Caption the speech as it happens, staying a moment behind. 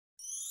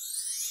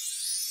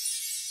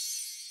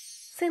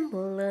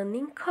Symbol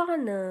Learning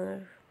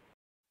Corner.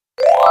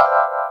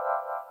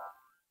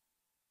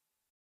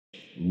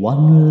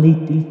 One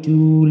little,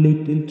 two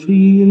little,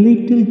 three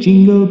little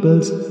jingle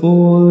bells,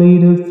 four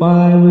little,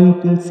 five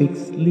little,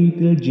 six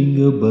little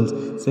jingle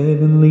bells,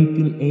 seven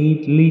little,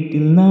 eight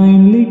little,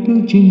 nine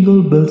little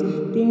jingle bells,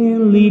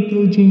 10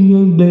 little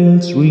jingle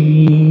bells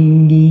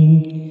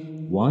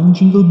ringing. One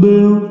jingle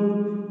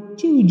bell,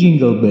 two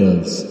jingle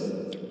bells,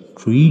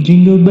 three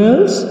jingle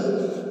bells,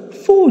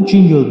 four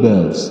jingle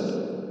bells,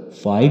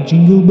 five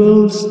jingle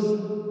bells,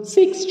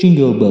 six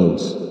jingle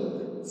bells,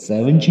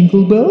 seven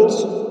jingle bells,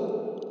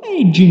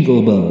 8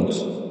 jingle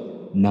bells,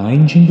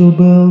 9 jingle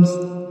bells,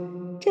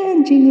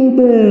 10 jingle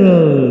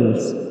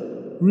bells.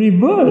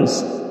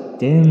 Reverse.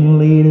 10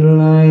 little,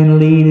 9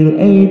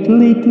 little, 8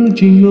 little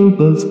jingle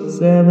bells,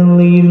 7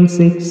 little,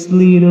 6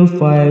 little,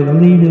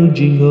 5 little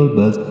jingle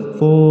bells,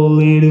 4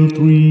 little,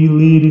 3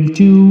 little,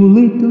 2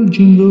 little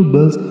jingle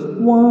bells,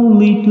 1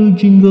 little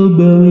jingle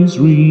bell is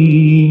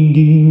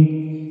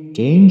ringing.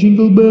 10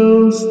 jingle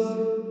bells,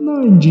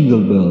 9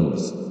 jingle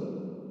bells,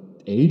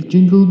 8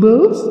 jingle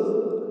bells,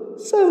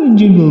 7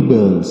 jingle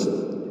bells,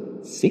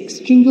 6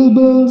 jingle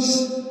bells,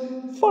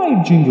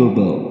 5 jingle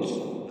bells,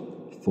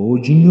 4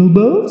 jingle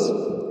bells,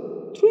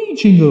 3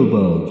 jingle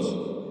bells,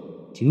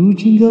 2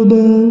 jingle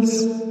bells,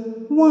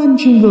 1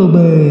 jingle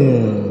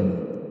bell.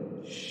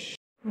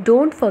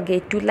 Don't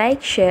forget to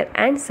like, share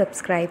and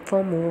subscribe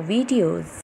for more videos.